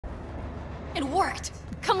It worked!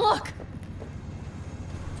 Come look!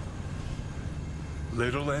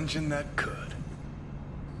 Little engine that could.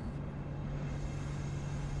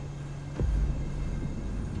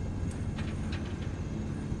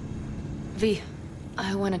 V,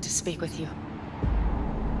 I wanted to speak with you.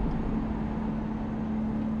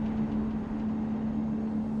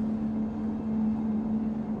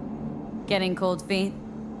 Getting cold feet?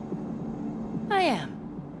 I am,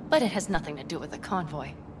 but it has nothing to do with the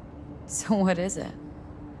convoy. So what is it?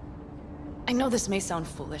 I know this may sound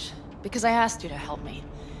foolish, because I asked you to help me.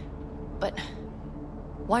 But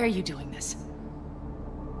why are you doing this?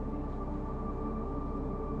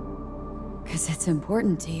 Because it's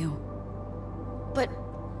important to you. But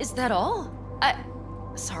is that all?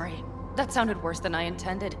 Sorry, that sounded worse than I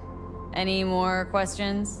intended. Any more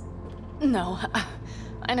questions? No,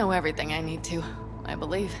 I know everything I need to, I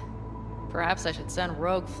believe. Perhaps I should send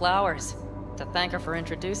Rogue flowers to thank her for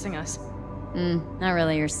introducing us. Not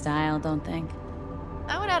really your style, don't think.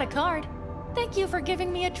 I would add a card. Thank you for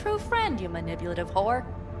giving me a true friend, you manipulative whore.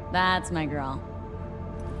 That's my girl.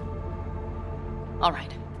 All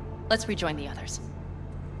right, let's rejoin the others.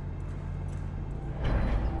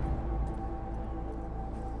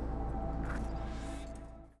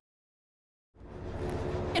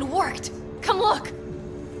 It worked! Come look!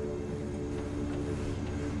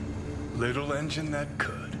 Little engine that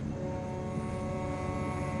could.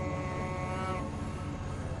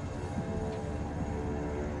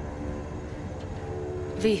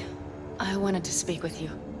 V, I wanted to speak with you.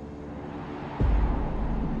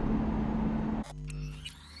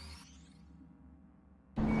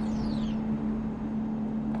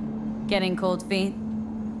 Getting cold feet?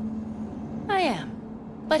 I am,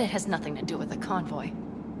 but it has nothing to do with the convoy.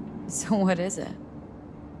 So what is it?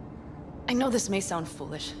 I know this may sound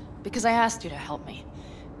foolish, because I asked you to help me.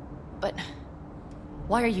 But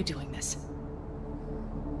why are you doing this?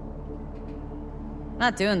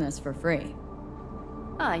 Not doing this for free.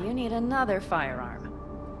 Ah, you need another firearm.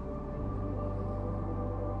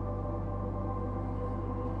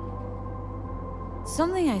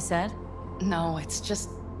 Something I said? No, it's just...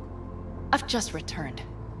 I've just returned.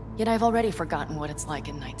 Yet I've already forgotten what it's like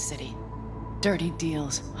in Night City. Dirty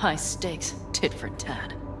deals, high stakes, tit for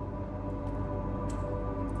tat.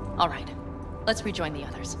 All right, let's rejoin the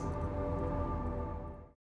others.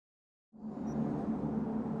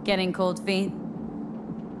 Getting cold feet?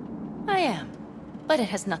 I am, but it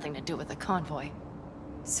has nothing to do with the convoy.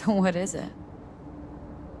 So what is it?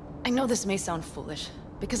 I know this may sound foolish,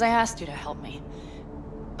 because I asked you to help me.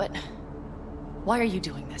 But why are you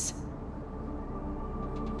doing this?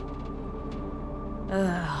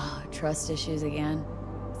 Ugh, trust issues again.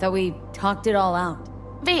 Thought we talked it all out.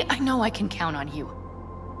 V, I know I can count on you.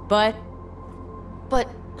 But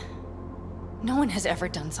no one has ever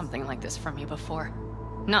done something like this for me before.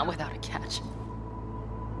 Not without a catch.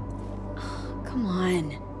 come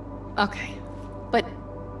on. Okay, but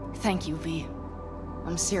thank you, V.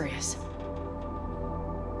 I'm serious.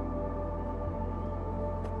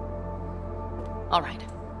 All right,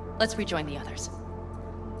 let's rejoin the others.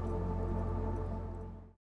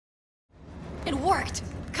 It worked!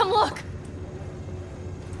 Come look!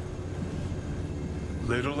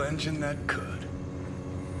 Little engine that could.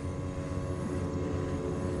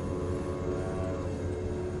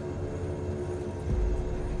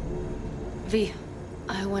 V,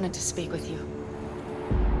 I wanted to speak with you.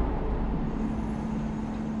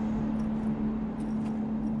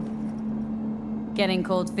 Getting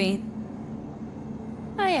cold feet?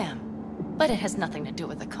 I am, but it has nothing to do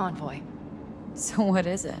with the convoy. So what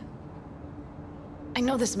is it? I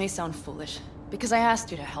know this may sound foolish, because I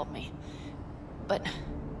asked you to help me. But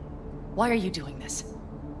why are you doing this?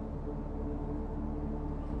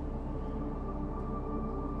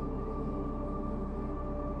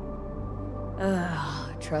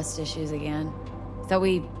 Ugh, trust issues again. Thought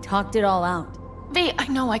we talked it all out. V, I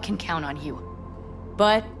know I can count on you.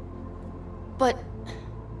 But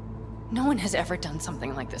no one has ever done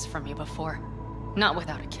something like this for me before. Not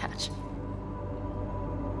without a catch.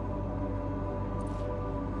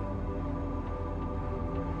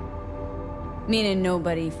 meaning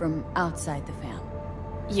nobody from outside the fam.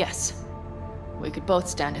 Yes. We could both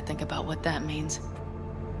stand to think about what that means.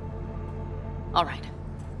 All right.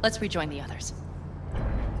 Let's rejoin the others.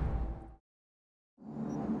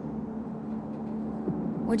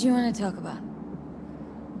 What do you want to talk about?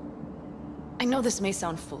 I know this may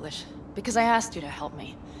sound foolish, because I asked you to help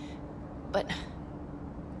me. But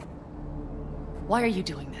why are you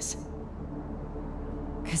doing this?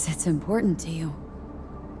 Because it's important to you.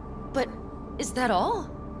 But is that all?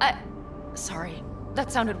 Sorry,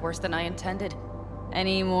 that sounded worse than I intended.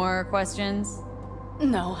 Any more questions?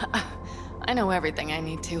 No, I know everything I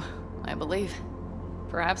need to, I believe.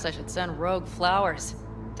 Perhaps I should send Rogue flowers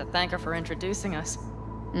to thank her for introducing us.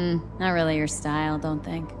 Not really your style, don't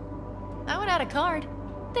think. I would add a card.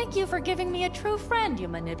 Thank you for giving me a true friend, you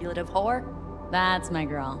manipulative whore. That's my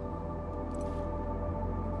girl.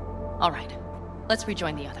 All right, let's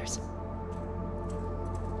rejoin the others.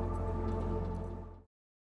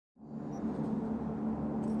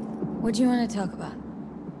 What do you want to talk about?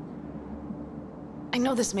 I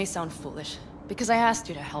know this may sound foolish, because I asked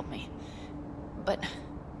you to help me. But...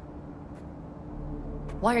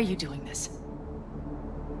 why are you doing this?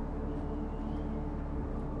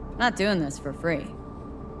 Not doing this for free.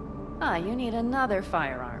 Ah, you need another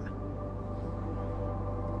firearm.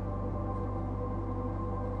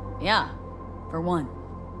 Yeah, for one.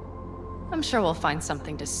 I'm sure we'll find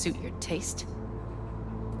something to suit your taste.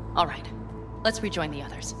 All right, let's rejoin the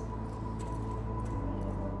others.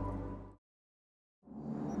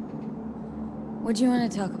 What do you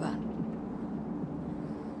want to talk about?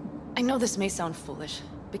 I know this may sound foolish,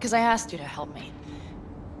 because I asked you to help me.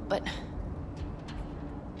 But...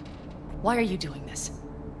 why are you doing this?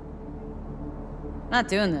 Not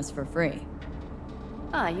doing this for free.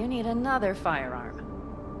 Ah, you need another firearm.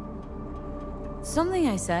 Something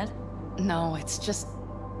I said? No, it's just...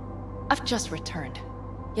 I've just returned.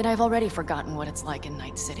 Yet I've already forgotten what it's like in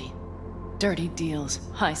Night City. Dirty deals,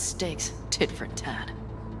 high stakes, tit for tat.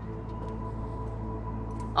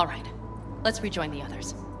 All right, let's rejoin the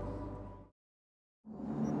others.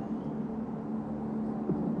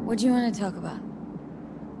 What do you want to talk about?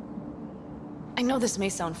 I know this may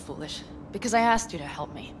sound foolish, because I asked you to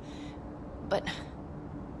help me. But...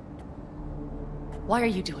 why are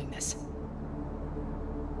you doing this?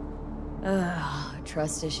 Ugh,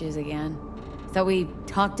 trust issues again. Thought we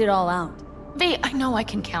talked it all out. V, I know I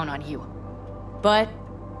can count on you. But...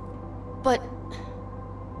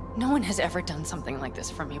 no one has ever done something like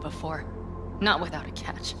this for me before. Not without a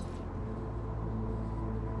catch.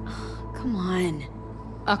 come on.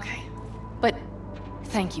 Okay. But...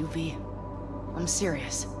 thank you, V. I'm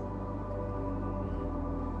serious.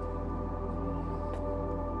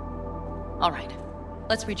 All right.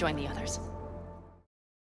 Let's rejoin the others.